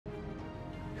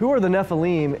Who are the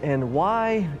Nephilim, and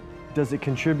why does it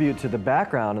contribute to the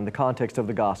background and the context of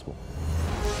the gospel?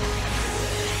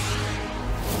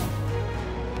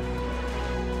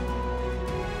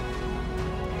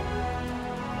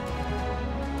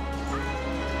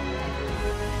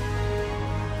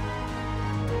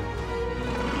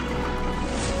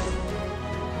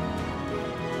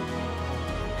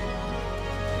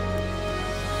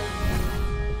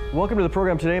 Welcome to the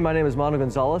program today. My name is Mondo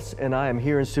Gonzalez, and I am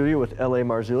here in studio with L.A.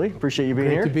 Marzulli. Appreciate you being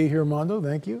here. Great to be here, Mondo.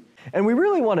 Thank you. And we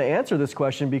really want to answer this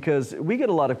question because we get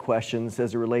a lot of questions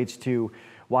as it relates to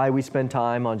why we spend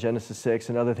time on Genesis 6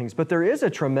 and other things. But there is a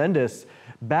tremendous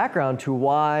background to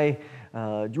why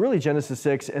really Genesis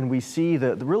 6, and we see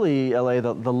the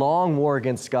long war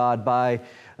against God by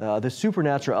the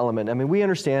supernatural element. I mean, we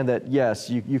understand that, yes,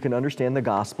 you can understand the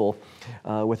gospel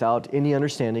without any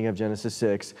understanding of Genesis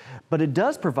 6, but it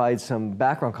does provide some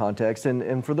background context.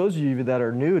 And for those of you that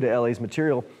are new to LA's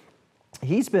material,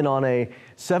 he's been on a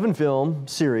 7-film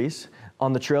series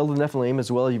on the trail of the Nephilim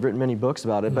as well. You've written many books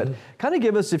about it, but kind of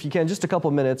give us, if you can, just a couple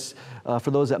minutes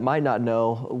for those that might not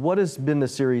know, what has been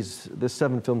this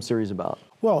 7-film series about?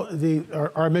 Well,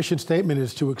 our mission statement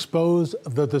is to expose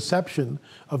the deception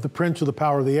of the prince of the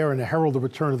power of the air and to herald the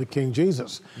return of the King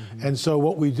Jesus. And so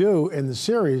what we do in the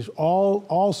series,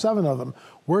 all 7 of them,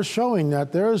 we're showing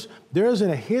that there's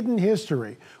a hidden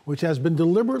history which has been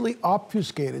deliberately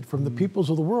obfuscated from the peoples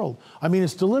of the world. I mean,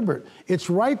 it's deliberate. It's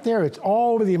right there. It's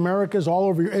all over the Americas, all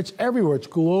over, it's everywhere. It's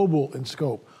global in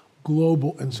scope,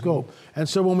 global in scope. And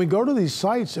so when we go to these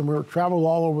sites and we're traveled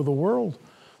all over the world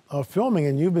filming,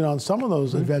 and you've been on some of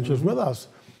those adventures with us,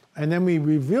 and then we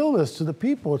reveal this to the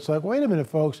people, it's like, wait a minute,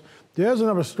 folks, there's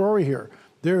another story here.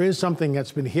 There is something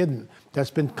that's been hidden,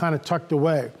 that's been kind of tucked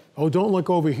away. Oh, don't look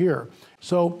over here.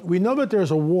 So we know that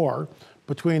there's a war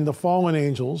between the fallen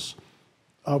angels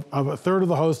of a third of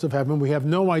the host of heaven. We have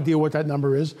no idea what that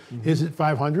number is. Is it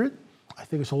 500? I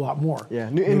think it's a lot more. Yeah,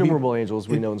 innumerable angels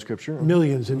we know in Scripture.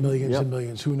 Millions and millions and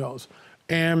millions, who knows?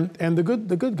 And the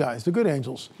good guys, the good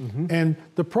angels. And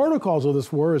the protocols of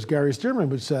this war, as Gary Stearman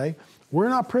would say, we're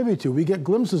not privy to. We get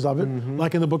glimpses of it,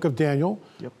 like in the book of Daniel,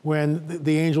 when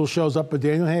the angel shows up with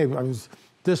Daniel. Hey, I was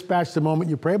dispatched the moment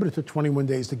you pray, but it took 21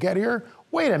 days to get here.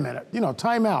 Wait a minute,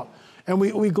 time out. And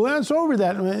we glance over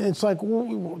that, and it's like,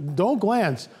 don't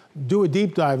glance, do a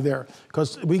deep dive there,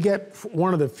 because we get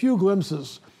one of the few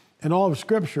glimpses in all of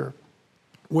Scripture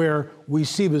where we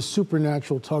see the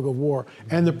supernatural tug of war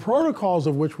and the protocols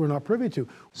of which we're not privy to.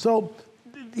 So,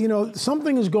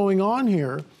 something is going on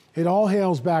here. It all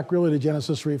hails back really to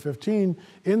Genesis 3:15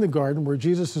 in the garden, where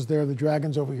Jesus is there, the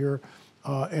dragon's over here,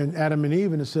 and Adam and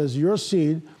Eve, and it says, your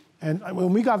seed. And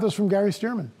when we got this from Gary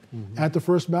Stearman at the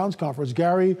First Mounds Conference,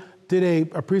 Gary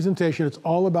did a presentation. It's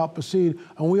all about the seed,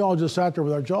 and we all just sat there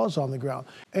with our jaws on the ground.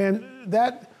 And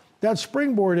that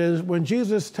springboard is when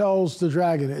Jesus tells the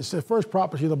dragon, it's the first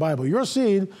prophecy of the Bible, your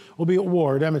seed will be at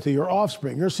war, at enmity, your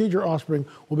offspring. Your seed, your offspring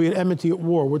will be at enmity, at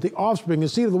war. With the offspring, the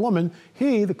seed of the woman,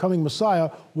 he, the coming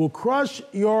Messiah, will crush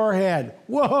your head.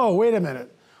 Whoa, wait a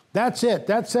minute. That's it.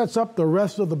 That sets up the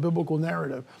rest of the biblical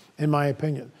narrative, in my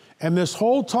opinion. And this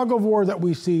whole tug of war that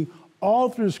we see all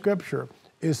through Scripture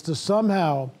is to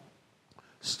somehow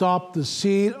stop the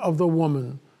seed of the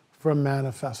woman from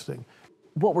manifesting.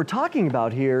 What we're talking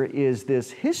about here is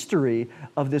this history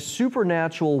of this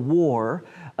supernatural war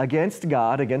against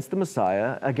God, against the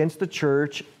Messiah, against the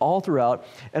church, all throughout.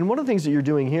 And one of the things that you're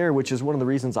doing here, which is one of the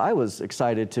reasons I was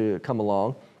excited to come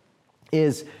along,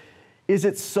 is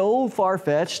it so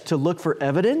far-fetched to look for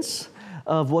evidence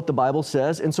of what the Bible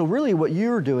says? And so really what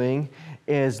you're doing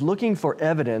is looking for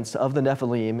evidence of the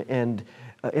Nephilim, and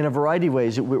in a variety of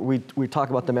ways. We talk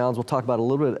about the mounds. We'll talk about a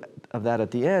little bit of that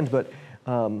at the end, but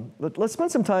let's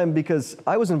spend some time, because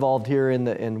I was involved here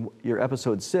in your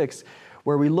episode 6,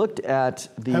 where we looked at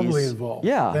these. Heavily involved.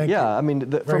 Yeah, Thank you. I mean,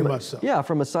 very much so. Yeah,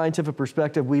 from a scientific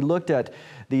perspective, we looked at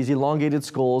these elongated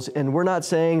skulls, and we're not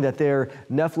saying that they're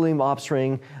Nephilim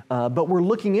offspring, but we're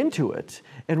looking into it,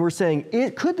 and we're saying,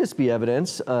 could this be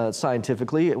evidence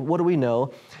scientifically? What do we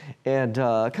know? And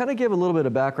kind of give a little bit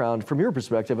of background from your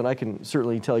perspective, and I can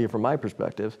certainly tell you from my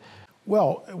perspective.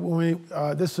 Well,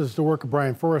 this is the work of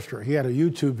Brian Forrester. He had a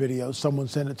YouTube video. Someone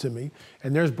sent it to me.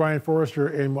 And there's Brian Forrester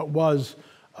in what was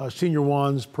Senior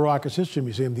Juan's Paracas History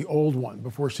Museum, the old one,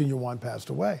 before Senior Juan passed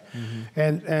away.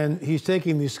 And he's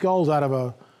taking these skulls out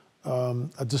of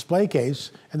a display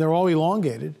case, and they're all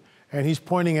elongated. And he's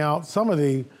pointing out some of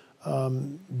the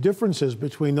differences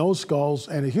between those skulls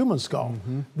and a human skull.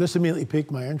 This immediately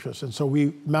piqued my interest, and so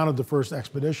we mounted the first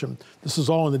expedition. This is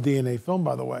all in the DNA film,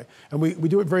 by the way, and we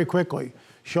do it very quickly.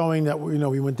 showing that,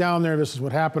 we went down there, this is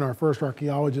what happened. Our first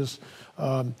archaeologist,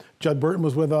 Judd Burton,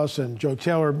 was with us, and Joe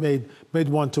Taylor made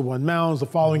one-to-one mounds. The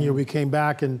following year we came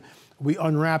back and we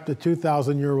unwrapped a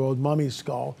 2,000-year-old mummy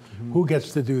skull. Who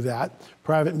gets to do that?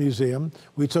 Private museum.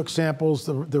 We took samples,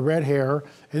 the red hair,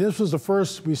 and this was the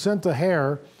first. We sent the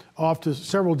hair off to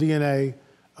several DNA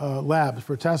labs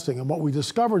for testing, and what we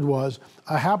discovered was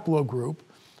a haplogroup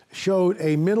showed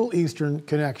a Middle Eastern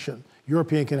connection,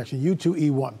 European connection,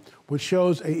 U2E1, which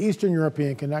shows a Eastern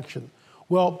European connection.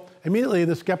 Well, immediately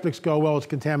the skeptics go, well, it's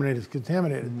contaminated, it's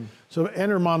contaminated. So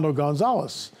enter Mondo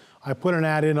Gonzalez. I put an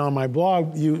ad in on my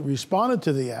blog. You responded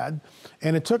to the ad,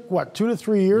 and it took, what, 2 to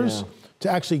 3 years to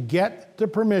actually get the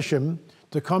permission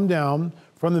to come down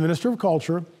from the Minister of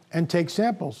Culture and take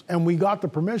samples. And we got the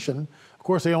permission. Of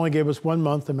course, they only gave us 1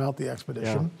 month to mount the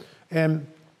expedition. And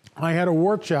I had a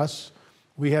war chest.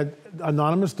 We had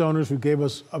anonymous donors who gave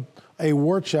us a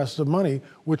war chest of money,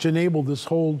 which enabled this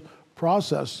whole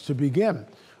process to begin.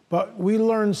 But we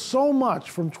learned so much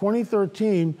from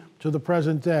 2013 to the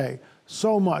present day.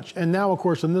 So much. And now, of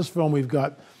course, in this film, we've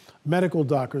got medical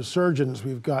doctors, surgeons,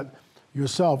 we've got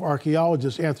yourself,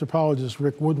 archaeologists, anthropologists,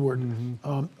 Rick Woodward,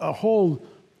 a whole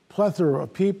plethora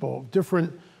of people,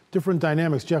 different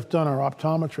dynamics. Jeff Dunn, our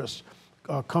optometrist,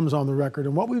 comes on the record.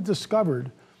 And what we've discovered,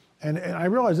 and I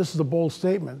realize this is a bold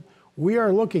statement, we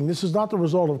are looking, this is not the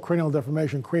result of cranial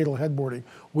deformation, cradle headboarding,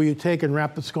 where you take and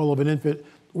wrap the skull of an infant.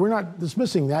 We're not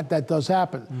dismissing that, that does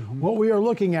happen. What we are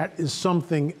looking at is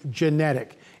something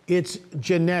genetic. It's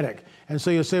genetic. And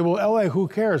so you say, well, LA, who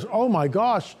cares? Oh my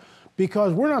gosh,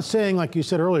 because we're not saying, like you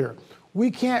said earlier, we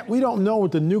don't know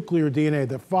what the nuclear DNA,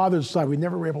 the father's side, we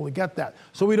never were able to get that.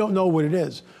 So we don't know what it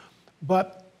is.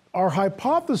 But our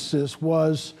hypothesis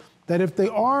was that if they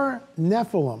are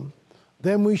Nephilim,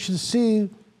 then we should see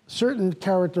certain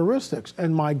characteristics,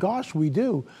 and my gosh, we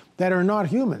do, that are not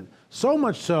human. So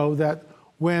much so that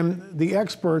when the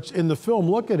experts in the film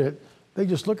look at it, they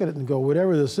just look at it and go,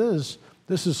 whatever this is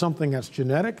something that's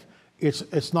genetic.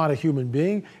 It's not a human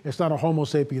being. It's not a Homo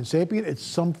sapien sapien. It's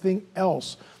something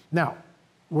else. Now,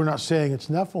 we're not saying it's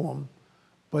Nephilim,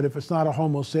 but if it's not a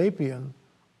Homo sapien,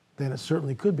 then it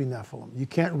certainly could be Nephilim. You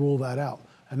can't rule that out.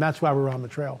 And that's why we're on the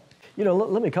trail.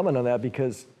 Let me comment on that,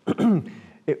 because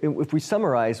if we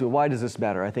summarize, why does this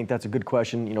matter? I think that's a good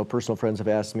question. Personal friends have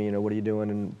asked me, what are you doing,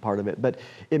 and part of it. But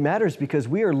it matters because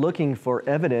we are looking for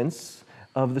evidence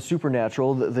of the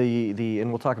supernatural, and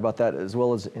we'll talk about that as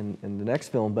well as in the next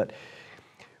film. But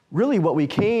really what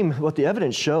the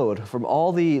evidence showed from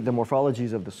all the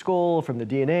morphologies of the skull, from the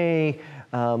DNA,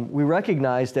 we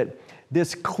recognize that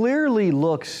this clearly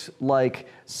looks like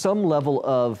some level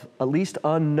of at least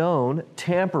unknown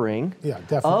tampering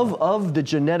of the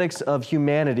genetics of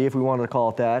humanity, if we want to call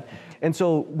it that. And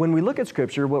so when we look at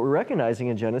Scripture, what we're recognizing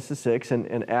in Genesis 6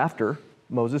 and after,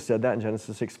 Moses said that in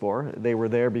Genesis 6:4, they were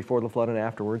there before the flood and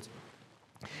afterwards,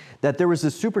 that there was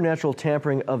this supernatural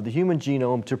tampering of the human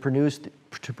genome to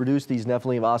produce these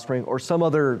Nephilim offspring or some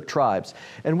other tribes.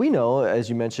 And we know, as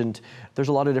you mentioned, there's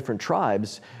a lot of different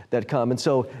tribes that come. And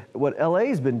so what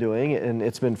LA's been doing, and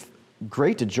it's been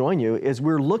great to join you, is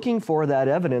we're looking for that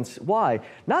evidence. Why?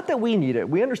 Not that we need it.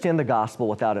 We understand the gospel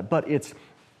without it, but it's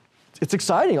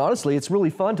exciting, honestly. It's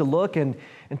really fun to look and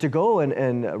to go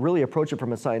and really approach it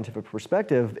from a scientific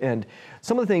perspective. And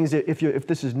some of the things, if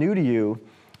this is new to you,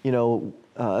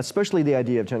 especially the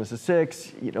idea of Genesis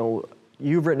 6,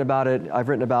 you've written about it, I've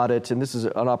written about it, and this is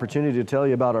an opportunity to tell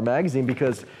you about our magazine,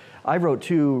 because I wrote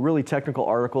 2 really technical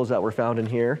articles that were found in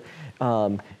here,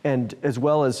 and as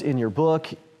well as in your book.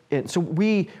 And so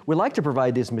we like to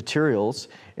provide these materials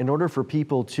in order for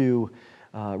people to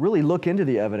really look into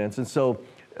the evidence. And so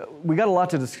we got a lot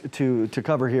to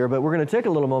cover here, but we're going to take a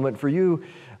little moment for you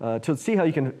to see how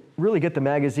you can really get the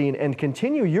magazine and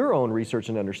continue your own research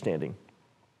and understanding.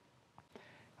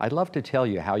 I'd love to tell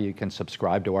you how you can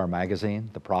subscribe to our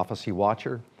magazine, The Prophecy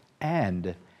Watcher,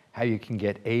 and how you can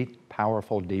get 8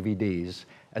 powerful DVDs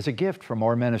as a gift from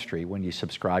our ministry when you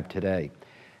subscribe today.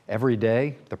 Every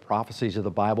day, the prophecies of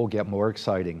the Bible get more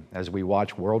exciting as we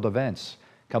watch world events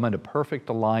come into perfect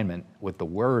alignment with the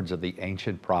words of the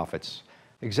ancient prophets.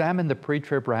 Examine the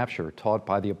pre-trib rapture taught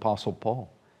by the Apostle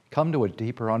Paul. Come to a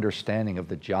deeper understanding of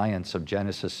the giants of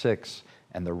Genesis 6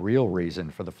 and the real reason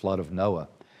for the flood of Noah.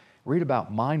 Read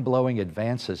about mind-blowing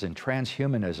advances in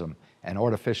transhumanism and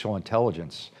artificial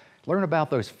intelligence. Learn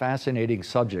about those fascinating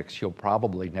subjects you'll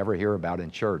probably never hear about in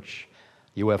church.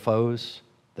 UFOs,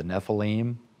 the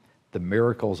Nephilim, the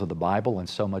miracles of the Bible, and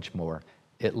so much more.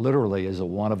 It literally is a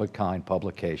one-of-a-kind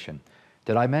publication.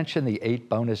 Did I mention the 8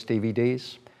 bonus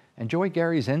DVDs? Enjoy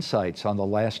Gary's insights on the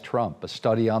last trump, a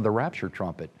study on the rapture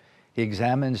trumpet. He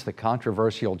examines the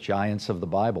controversial giants of the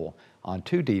Bible on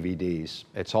 2 DVDs.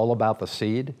 It's all about the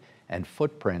seed and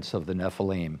footprints of the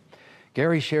Nephilim.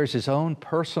 Gary shares his own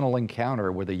personal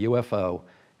encounter with a UFO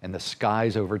in the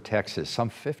skies over Texas some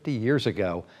 50 years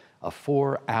ago, a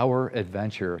 4-hour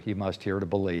adventure, you must hear to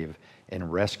believe, in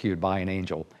Rescued by an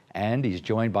Angel. And he's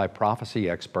joined by prophecy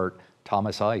expert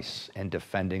Thomas Ice in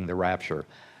Defending the Rapture.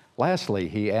 Lastly,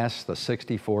 he asks the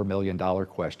 $64 million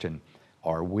question,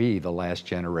 are we the last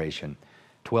generation?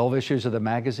 12 issues of the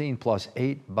magazine plus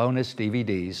 8 bonus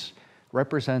DVDs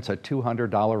represents a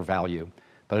 $200 value,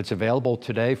 but it's available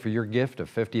today for your gift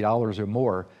of $50 or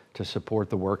more to support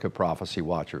the work of Prophecy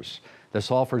Watchers. This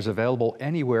offer is available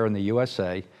anywhere in the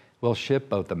USA. We'll ship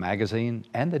both the magazine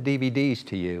and the DVDs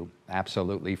to you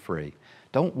absolutely free.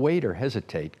 Don't wait or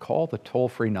hesitate. Call the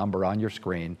toll-free number on your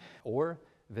screen or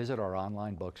visit our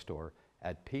online bookstore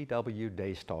at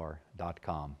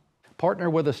pwdaystar.com. Partner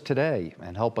with us today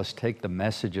and help us take the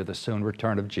message of the soon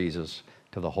return of Jesus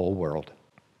to the whole world.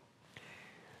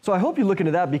 So I hope you look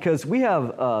into that, because we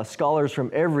have scholars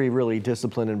from every really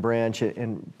discipline and branch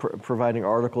in providing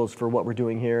articles for what we're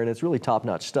doing here, and it's really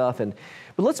top-notch stuff. But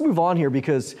let's move on here,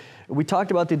 because we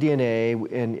talked about the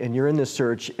DNA, and you're in this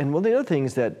search, and one of the other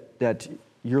things that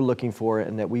you're looking for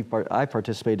and that I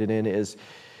participated in is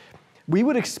we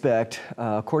would expect,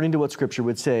 according to what Scripture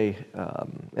would say,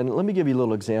 and let me give you a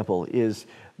little example, is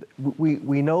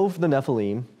we know the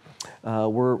Nephilim,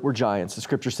 were giants. The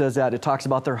Scripture says that. It talks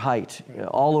about their height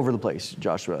all over the place.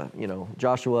 Joshua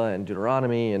and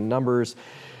Deuteronomy and Numbers.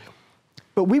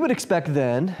 But we would expect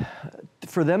then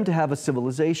for them to have a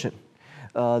civilization.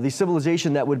 The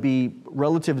civilization that would be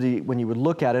relatively, when you would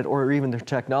look at it, or even their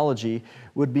technology,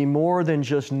 would be more than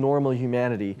just normal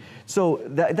humanity. So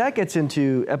that gets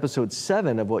into episode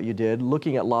 7 of what you did,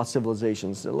 looking at lost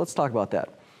civilizations. So let's talk about that.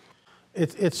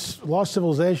 It's lost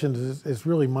civilizations is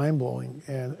really mind-blowing,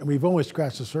 and we've only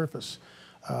scratched the surface.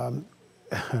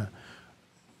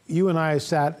 You and I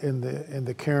sat in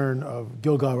the cairn of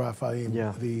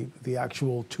Gilgal-Raphaim, the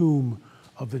actual tomb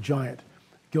of the giant,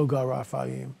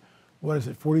 Gilgal-Raphaim. What is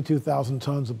it, 42,000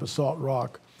 tons of basalt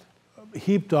rock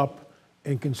heaped up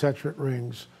in concentric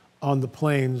rings on the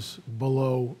plains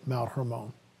below Mount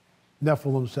Hermon,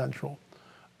 Nephilim Central.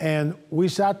 And we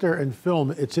sat there and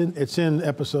filmed. It's in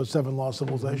episode 7, Lost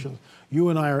Civilizations. Mm-hmm. You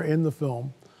and I are in the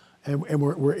film, and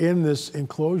we're in this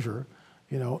enclosure,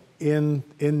 in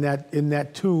that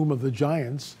tomb of the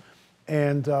giants,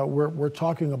 and we're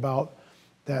talking about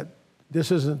that.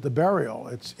 This isn't the burial.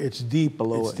 It's deep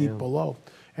below. It's deep below.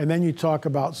 And then you talk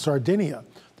about Sardinia.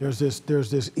 There's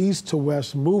this east to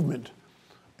west movement.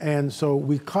 And so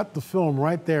we cut the film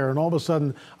right there, and all of a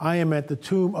sudden, I am at the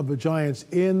tomb of the giants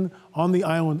on the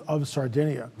island of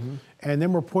Sardinia. Mm-hmm. And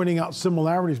then we're pointing out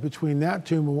similarities between that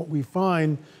tomb and what we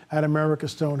find at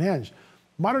America's Stonehenge.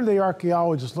 Modern day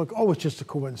archaeologists look, oh, it's just a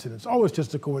coincidence. Oh, it's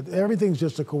just a coincidence. Everything's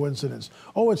just a coincidence.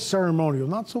 Oh, it's ceremonial.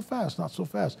 Not so fast, not so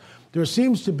fast. There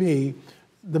seems to be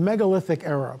the megalithic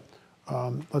era,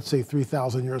 let's say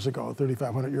 3,000 years ago,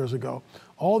 3,500 years ago.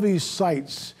 All these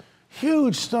sites,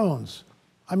 huge stones.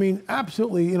 I mean,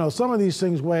 absolutely, some of these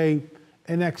things weigh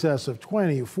in excess of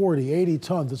 20, 40, 80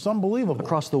 tons. It's unbelievable.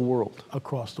 Across the world.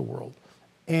 Across the world.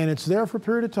 And it's there for a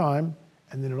period of time,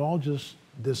 and then it all just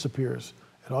disappears.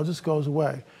 It all just goes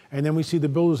away. And then we see the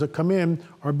builders that come in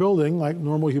are building like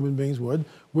normal human beings would,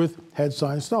 with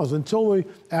head-sized stones, until the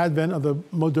advent of the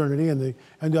modernity and the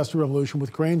Industrial Revolution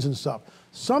with cranes and stuff.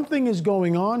 Something is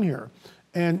going on here.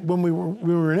 And when we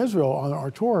were in Israel on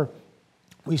our tour,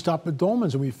 we stopped at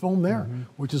Dolman's and we filmed there, mm-hmm.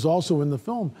 which is also in the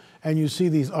film. And you see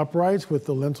these uprights with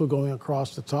the lintel going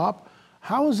across the top.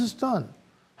 How is this done?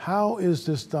 How is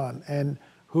this done? And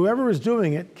whoever is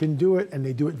doing it can do it, and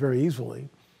they do it very easily,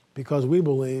 because we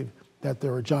believe that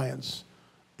there are giants,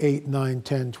 8, 9,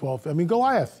 10, 12. I mean,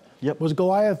 Goliath. Yep. Was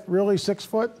Goliath really 6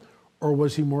 foot, or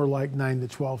was he more like 9 to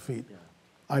 12 feet? Yeah.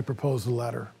 I propose the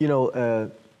latter.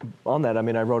 On that, I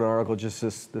mean, I wrote an article just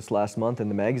this last month in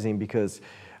the magazine because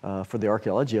for the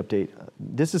archaeology update.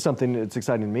 This is something that's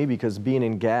exciting to me because being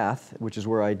in Gath, which is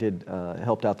where I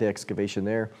helped out the excavation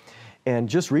there, and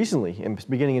just recently,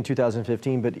 beginning in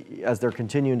 2015, but as they're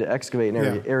continuing to excavate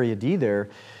in Area D there,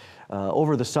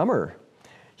 over the summer,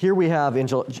 here we have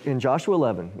in Joshua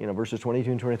 11, verses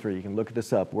 22 and 23, you can look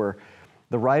this up, where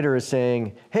the writer is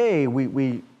saying, hey,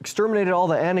 we exterminated all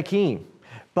the Anakim,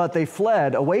 but they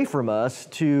fled away from us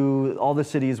to all the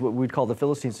cities, what we'd call the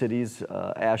Philistine cities,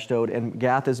 Ashdod, and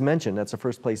Gath is mentioned. That's the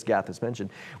first place Gath is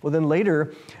mentioned. Well, then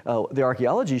later, the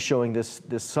archaeology is showing this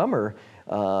summer,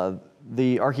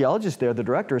 the archaeologist there, the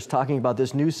director, is talking about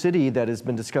this new city that has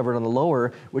been discovered on the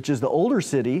lower, which is the older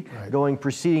city, going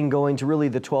to really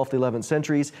the 12th, 11th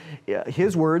centuries.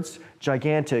 His words,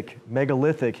 gigantic,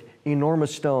 megalithic,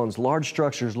 enormous stones, large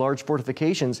structures, large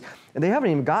fortifications, and they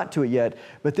haven't even got to it yet.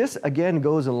 But this, again,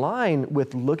 goes in line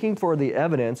with looking for the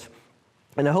evidence.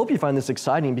 And I hope you find this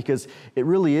exciting, because it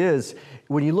really is.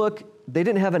 When you look, they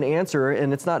didn't have an answer,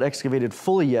 and it's not excavated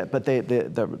fully yet, but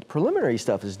the preliminary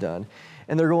stuff is done.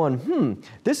 And they're going,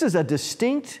 this is a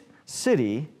distinct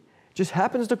city, just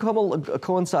happens to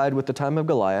coincide with the time of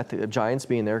Goliath, the giants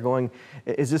being there, going,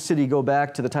 is this city go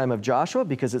back to the time of Joshua?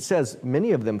 Because it says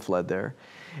many of them fled there.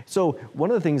 So one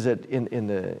of the things that in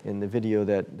the video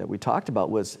that we talked about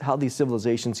was how these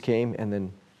civilizations came and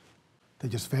then they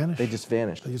just vanished. They just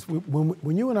vanished.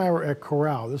 When you and I were at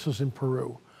Corral, this was in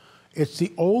Peru, it's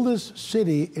the oldest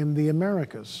city in the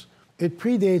Americas. It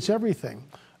predates everything.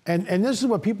 And this is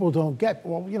what people don't get.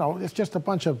 Well, you know, it's just a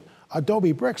bunch of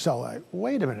adobe bricks, LA.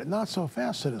 Wait a minute, not so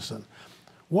fast, citizen.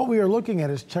 What we are looking at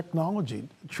is technology,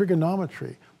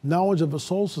 trigonometry, knowledge of the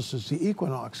solstices, the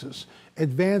equinoxes,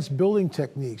 advanced building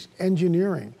techniques,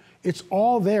 engineering. It's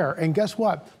all there. And guess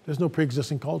what? There's no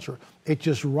pre-existing culture. It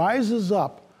just rises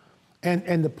up,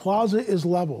 and the plaza is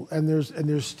level, and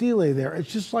there's stele there.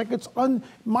 It's just like it's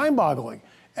mind-boggling.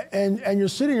 And you're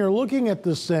sitting here looking at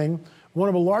this thing, one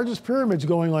of the largest pyramids,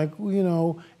 going like, you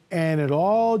know, and it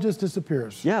all just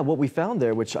disappears. Yeah, what we found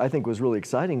there, which I think was really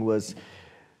exciting, was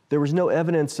there was no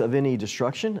evidence of any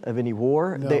destruction, of any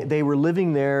war. No. They were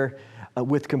living there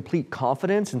with complete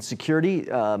confidence and security.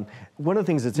 One of the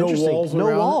things that's interesting,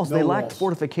 no walls. They lacked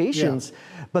fortifications,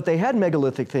 but they had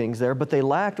megalithic things there, but they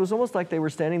lacked, it was almost like they were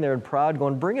standing there and proud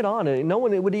going, bring it on. And no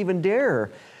one would even dare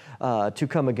to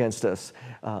come against us.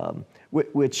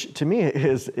 Which to me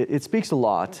it speaks a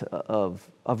lot of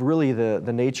really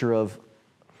the nature of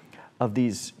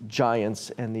these giants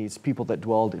and these people that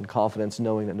dwelled in confidence,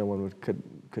 knowing that no one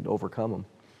could overcome them.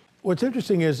 What's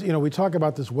interesting is, you know, we talk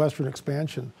about this Western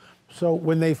expansion. So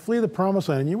when they flee the Promised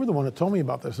Land, and you were the one that told me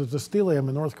about this, it's the stele on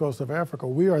the north coast of Africa.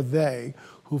 We are they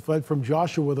who fled from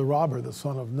Joshua the robber, the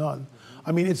son of Nun.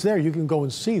 I mean, it's there. You can go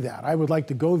and see that. I would like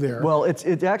to go there. Well,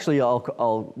 it actually,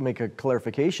 I'll make a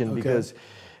clarification, because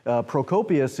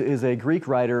Procopius is a Greek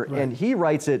writer, and he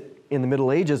writes it in the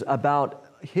Middle Ages about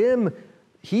him.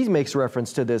 He makes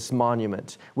reference to this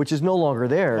monument, which is no longer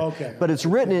there. But it's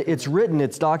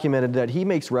it's documented that he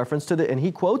makes reference to and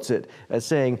he quotes it as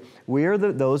saying, "We are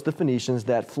the Phoenicians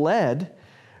that fled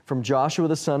from Joshua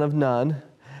the son of Nun,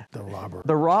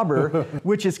 the robber,"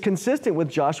 which is consistent with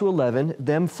Joshua 11,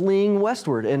 them fleeing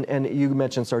westward. And you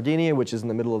mentioned Sardinia, which is in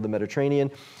the middle of the Mediterranean.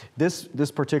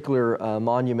 This particular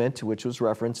monument, which was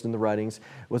referenced in the writings,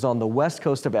 was on the west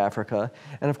coast of Africa.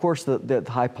 And of course, the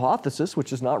hypothesis,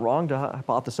 which is not wrong to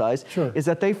hypothesize, is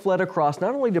that they fled across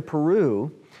not only to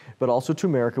Peru, but also to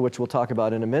America, which we'll talk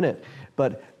about in a minute.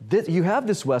 But you have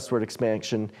this westward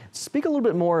expansion. Speak a little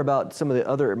bit more about some of the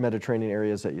other Mediterranean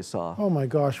areas that you saw. Oh my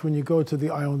gosh, when you go to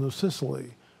the island of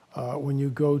Sicily, when you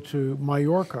go to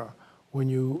Majorca, when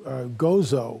you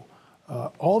Gozo,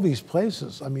 all these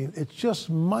places, I mean, it's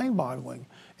just mind-boggling.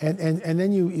 And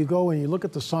then you go and you look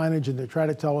at the signage, and they try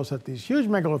to tell us that these huge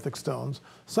megalithic stones,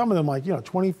 some of them like,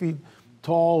 20 feet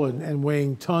tall and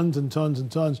weighing tons and tons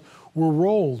and tons, were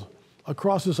rolled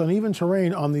across this uneven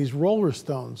terrain on these roller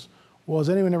stones. Well, has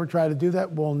anyone ever tried to do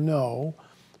that? Well, no.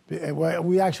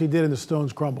 We actually did, and the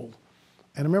stones crumbled.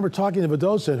 And I remember talking to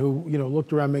Vidocin, who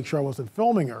looked around to make sure I wasn't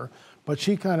filming her, but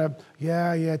she kind of,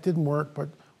 it didn't work, but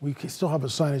we still have a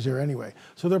signage there anyway.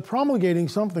 So they're promulgating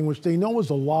something which they know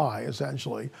is a lie,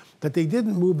 essentially, that they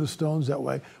didn't move the stones that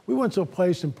way. We went to a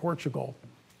place in Portugal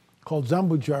called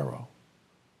Zambujaro,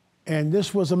 and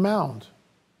this was a mound.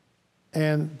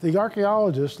 And the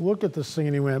archaeologist looked at this thing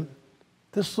and he went,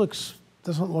 this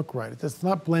doesn't look right. It's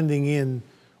not blending in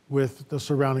with the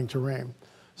surrounding terrain.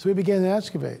 So he began to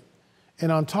excavate. And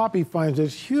on top he finds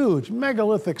this huge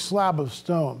megalithic slab of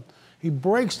stone. He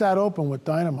breaks that open with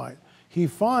dynamite. He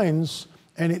finds,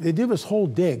 and they do this whole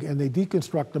dig and they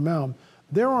deconstruct the mound.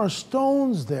 There are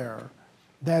stones there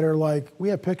that are like, we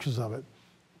have pictures of it,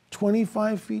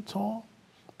 25 feet tall.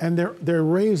 And they're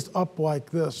raised up like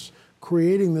this,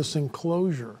 creating this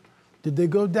enclosure. Did they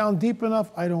go down deep enough?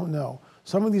 I don't know.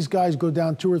 Some of these guys go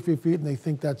down 2 or 3 feet and they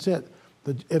think that's it.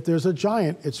 If there's a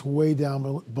giant, it's way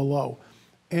down below.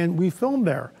 And we filmed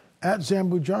there at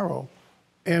Zambujaro,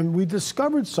 and we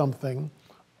discovered something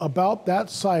about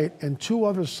that site and 2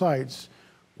 other sites,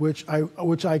 which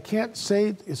I can't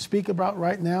speak about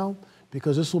right now,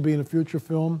 because this will be in a future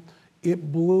film.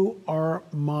 It blew our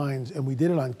minds, and we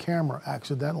did it on camera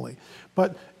accidentally.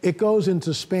 But it goes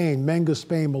into Spain, Menga,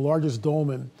 Spain, the largest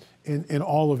dolmen in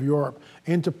all of Europe,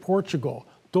 into Portugal,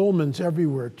 dolmens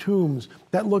everywhere, tombs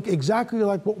that look exactly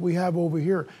like what we have over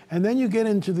here. And then you get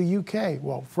into the UK,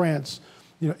 well, France,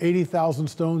 80,000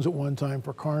 stones at one time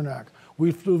for Karnak.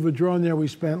 We flew the drone there, we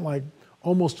spent like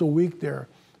almost a week there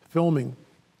filming.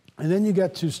 And then you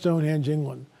get to Stonehenge,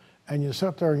 England, and you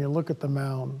sit there and you look at the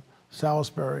mound,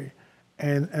 Salisbury,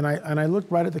 and I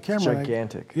looked right at the camera.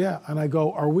 Gigantic. And I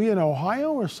go, are we in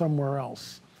Ohio or somewhere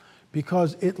else?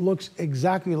 Because it looks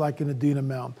exactly like an Edina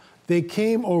mound. They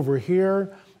came over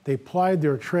here, they plied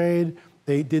their trade,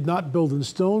 they did not build in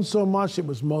stone so much, it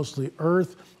was mostly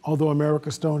earth, although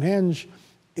America's Stonehenge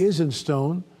is in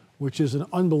stone, which is an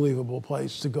unbelievable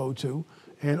place to go to,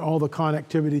 and all the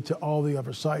connectivity to all the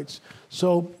other sites.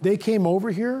 So they came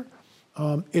over here,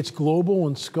 it's global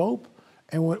in scope,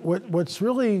 and what's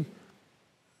really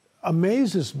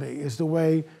amazes me is the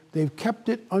way they've kept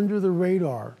it under the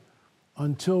radar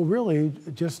until really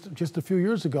just a few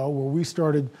years ago, where we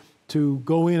started to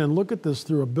go in and look at this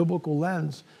through a biblical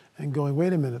lens and going,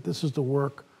 wait a minute, this is the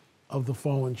work of the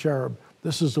fallen cherub.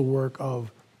 This is the work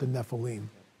of the Nephilim.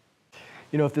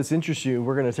 If this interests you,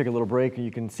 we're going to take a little break.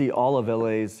 You can see all of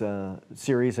LA's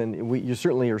series, and you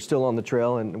certainly are still on the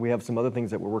trail, and we have some other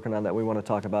things that we're working on that we want to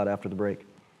talk about after the break.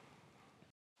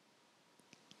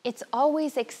 It's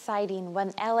always exciting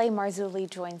when L.A. Marzulli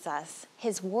joins us.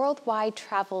 His worldwide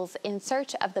travels in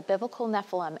search of the biblical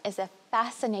Nephilim is a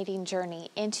fascinating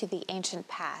journey into the ancient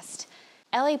past.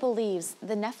 L.A. believes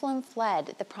the Nephilim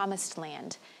fled the Promised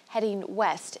Land, heading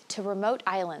west to remote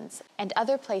islands and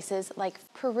other places like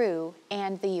Peru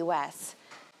and the U.S.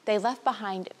 They left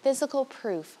behind physical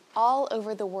proof all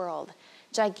over the world,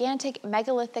 gigantic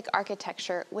megalithic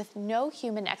architecture with no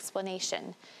human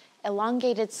explanation,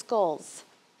 elongated skulls,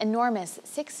 enormous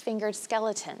six-fingered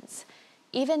skeletons.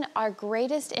 Even our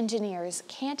greatest engineers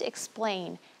can't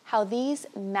explain how these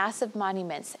massive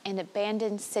monuments and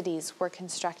abandoned cities were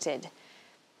constructed.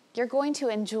 You're going to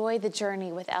enjoy the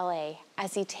journey with LA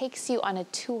as he takes you on a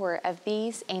tour of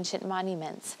these ancient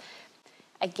monuments.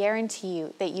 I guarantee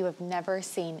you that you have never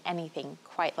seen anything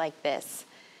quite like this.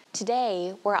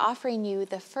 Today, we're offering you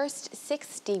the first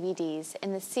 6 DVDs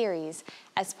in the series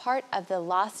as part of the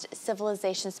Lost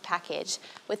Civilizations package,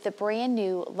 with the brand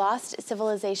new Lost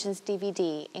Civilizations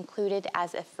DVD included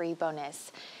as a free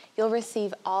bonus. You'll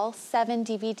receive all 7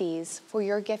 DVDs for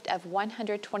your gift of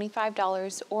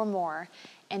 $125 or more,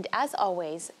 and as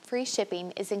always, free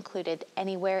shipping is included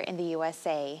anywhere in the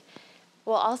USA.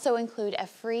 We'll also include a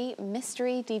free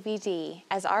mystery DVD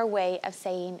as our way of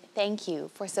saying thank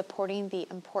you for supporting the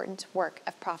important work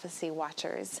of Prophecy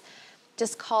Watchers.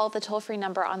 Just call the toll-free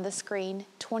number on the screen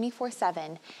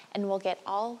 24/7 and we'll get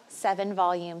all 7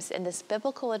 volumes in this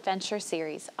biblical adventure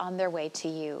series on their way to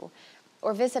you.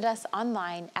 Or visit us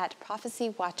online at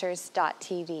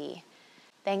prophecywatchers.tv.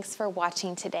 Thanks for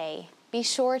watching today. Be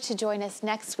sure to join us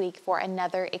next week for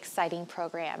another exciting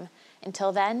program.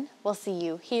 Until then, we'll see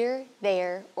you here,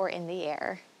 there, or in the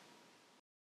air.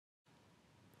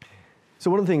 So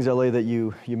one of the things, LA, that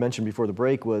you mentioned before the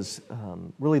break was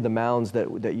really the mounds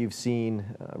that you've seen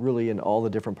really in all the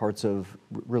different parts of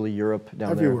really Europe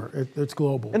down everywhere. there. It's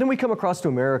global. And then we come across to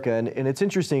America, and it's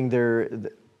interesting there,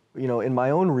 in my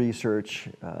own research,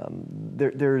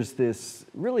 there's this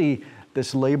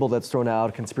label that's thrown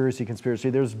out, conspiracy.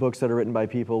 There's books that are written by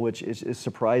people, which is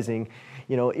surprising.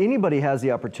 Anybody has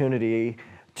the opportunity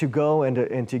to go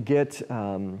and to get,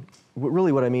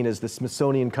 really what I mean is the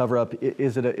Smithsonian cover-up,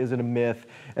 is it a myth?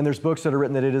 And there's books that are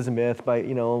written that it is a myth by,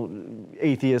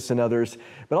 atheists and others.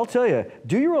 But I'll tell you,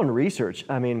 do your own research.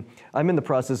 I mean, I'm in the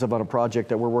process of on a project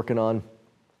that we're working on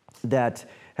that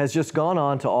has just gone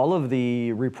on to all of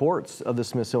the reports of the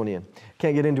Smithsonian.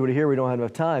 Can't get into it here, we don't have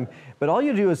enough time. But all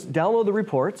you do is download the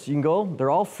reports. You can go, they're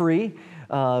all free.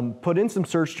 Put in some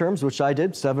search terms, which I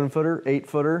did, 7-footer,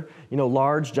 8-footer,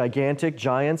 large, gigantic,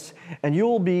 giants, and you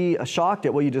will be shocked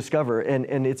at what you discover.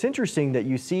 And it's interesting that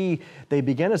you see they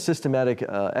began a systematic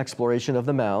exploration of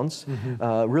the mounds,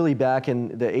 really back in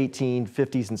the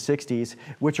 1850s and 60s,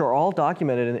 which are all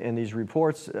documented in these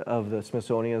reports of the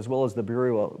Smithsonian, as well as the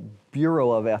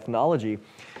Bureau of Ethnology.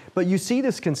 But you see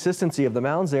this consistency of the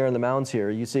mounds there and the mounds here.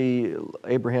 You see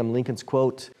Abraham Lincoln's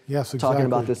quote, yes, exactly, talking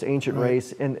about this ancient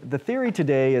race. And the theory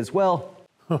today is, well,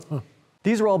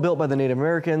 these were all built by the Native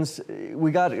Americans.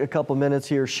 We got a couple minutes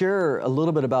here. Share a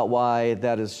little bit about why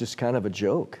that is just kind of a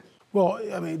joke. Well,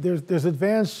 I mean, there's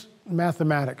advanced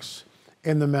mathematics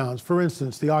in the mounds. For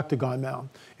instance, the Octagon Mound.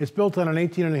 It's built on an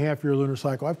 18-and-a-half-year lunar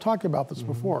cycle. I've talked about this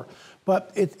before.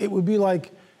 But it would be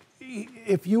like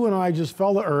if you and I just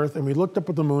fell to Earth and we looked up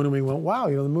at the moon and we went, wow,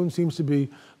 the moon seems to be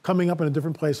coming up in a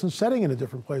different place and setting in a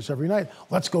different place every night.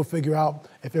 Let's go figure out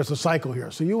if there's a cycle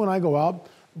here. So you and I go out,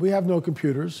 we have no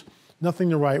computers, nothing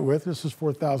to write with. This is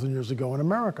 4,000 years ago in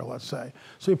America, let's say.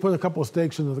 So you put a couple of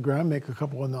stakes into the ground, make a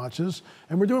couple of notches,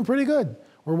 and we're doing pretty good.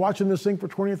 We're watching this thing for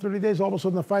 20 or 30 days. All of a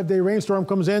sudden, a 5-day rainstorm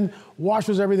comes in,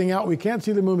 washes everything out. We can't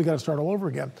see the moon. We got to start all over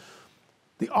again.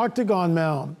 The Octagon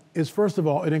Mound is, first of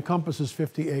all, it encompasses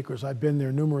 50 acres. I've been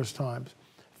there numerous times.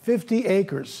 50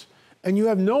 acres. And you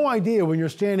have no idea when you're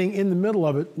standing in the middle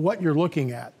of it what you're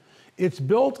looking at. It's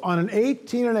built on an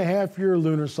 18-and-a-half-year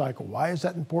lunar cycle. Why is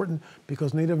that important?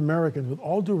 Because Native Americans, with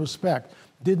all due respect,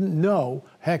 didn't know,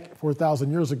 heck,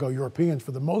 4,000 years ago, Europeans,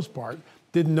 for the most part,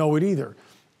 didn't know it either.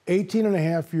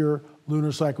 18-and-a-half-year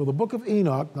lunar cycle. The book of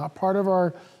Enoch, not part of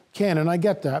our canon, I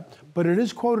get that, but it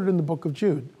is quoted in the book of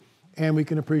Jude, and we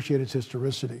can appreciate its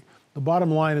historicity. The bottom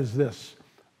line is this,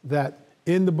 that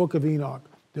in the book of Enoch,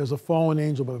 there's a fallen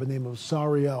angel by the name of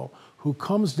Sariel who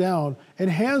comes down and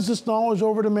hands this knowledge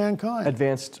over to mankind.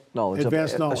 Advanced knowledge.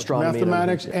 Astronomy,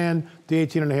 mathematics, and the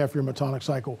 18-and-a-half-year Metonic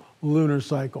cycle, lunar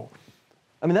cycle.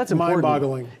 I mean, that's important.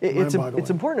 Mind-boggling. It's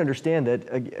important to understand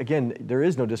that, again, there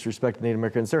is no disrespect to Native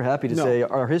Americans. They're happy to say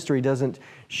our history doesn't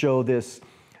show this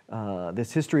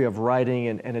this history of writing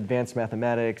and advanced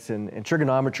mathematics and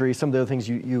trigonometry, some of the other things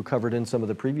you covered in some of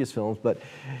the previous films. But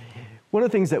one of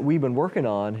the things that we've been working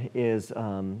on is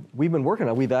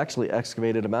we've actually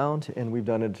excavated a mound, and we've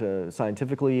done it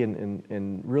scientifically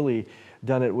and really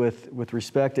done it with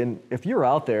respect. And if you're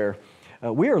out there,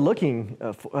 we are looking,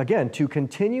 again, to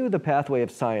continue the pathway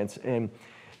of science and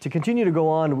to continue to go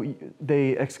on.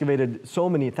 They excavated so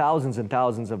many thousands and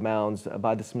thousands of mounds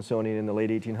by the Smithsonian in the late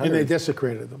 1800s. And they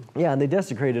desecrated them. Yeah, and they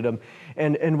desecrated them.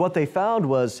 And what they found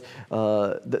was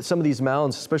that some of these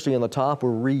mounds, especially on the top,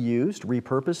 were reused,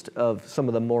 repurposed of some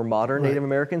of the more modern Native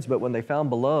Americans. But when they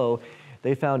found below,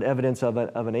 they found evidence of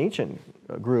an ancient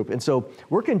group. And so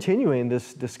we're continuing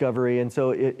this discovery. And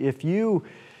so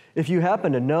if you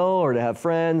happen to know or to have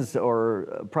friends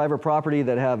or private property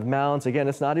that have mounds, again,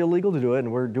 it's not illegal to do it,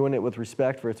 and we're doing it with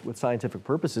respect with scientific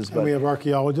purposes. And we have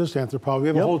archaeologists, anthropologists, we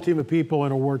have a whole team of people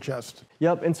in a war chest.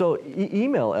 Yep, and so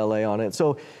email LA on it.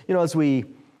 So, as we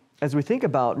think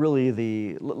about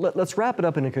really let's wrap it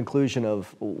up in a conclusion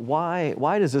of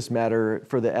why does this matter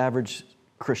for the average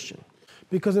Christian?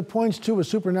 Because it points to a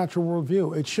supernatural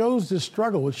worldview. It shows this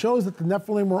struggle. It shows that the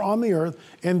Nephilim were on the earth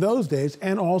in those days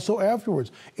and also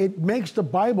afterwards. It makes the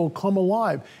Bible come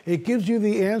alive. It gives you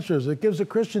the answers. It gives a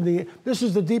Christian this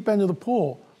is the deep end of the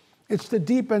pool. It's the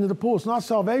deep end of the pool. It's not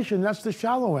salvation, that's the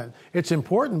shallow end. It's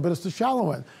important, but it's the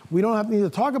shallow end. We don't need to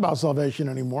talk about salvation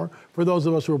anymore for those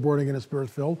of us who are born again and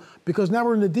spirit-filled, because now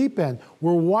we're in the deep end.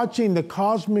 We're watching the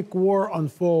cosmic war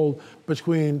unfold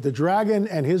between the dragon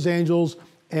and his angels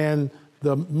and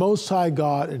the Most High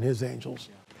God and his angels.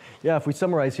 Yeah, if we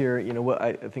summarize here, what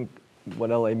I think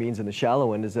what LA means in the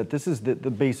shallow end is that this is the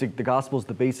gospel is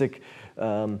the basic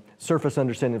surface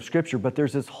understanding of Scripture, but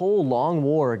there's this whole long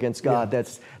war against God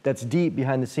that's deep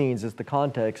behind the scenes. It's the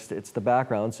context, it's the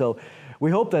background. So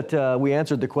we hope that we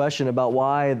answered the question about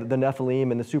why the Nephilim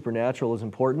and the supernatural is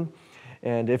important.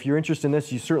 And if you're interested in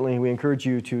this, we encourage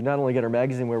you to not only get our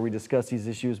magazine where we discuss these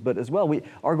issues, but as well,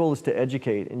 our goal is to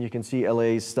educate, and you can see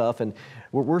LA's stuff, and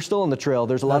we're still on the trail.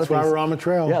 There's a lot of things. That's why we're on the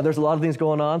trail. Yeah, there's a lot of things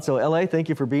going on. So LA, thank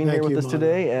you for being here with us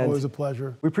today. And always a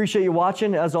pleasure. We appreciate you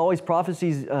watching. As always,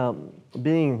 prophecies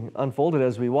being unfolded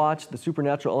as we watch. The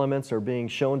supernatural elements are being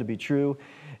shown to be true,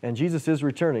 and Jesus is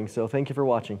returning. So thank you for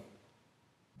watching.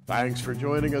 Thanks for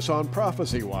joining us on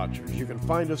Prophecy Watchers. You can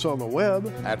find us on the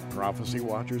web at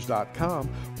prophecywatchers.com,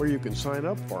 where you can sign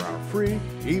up for our free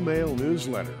email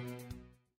newsletter.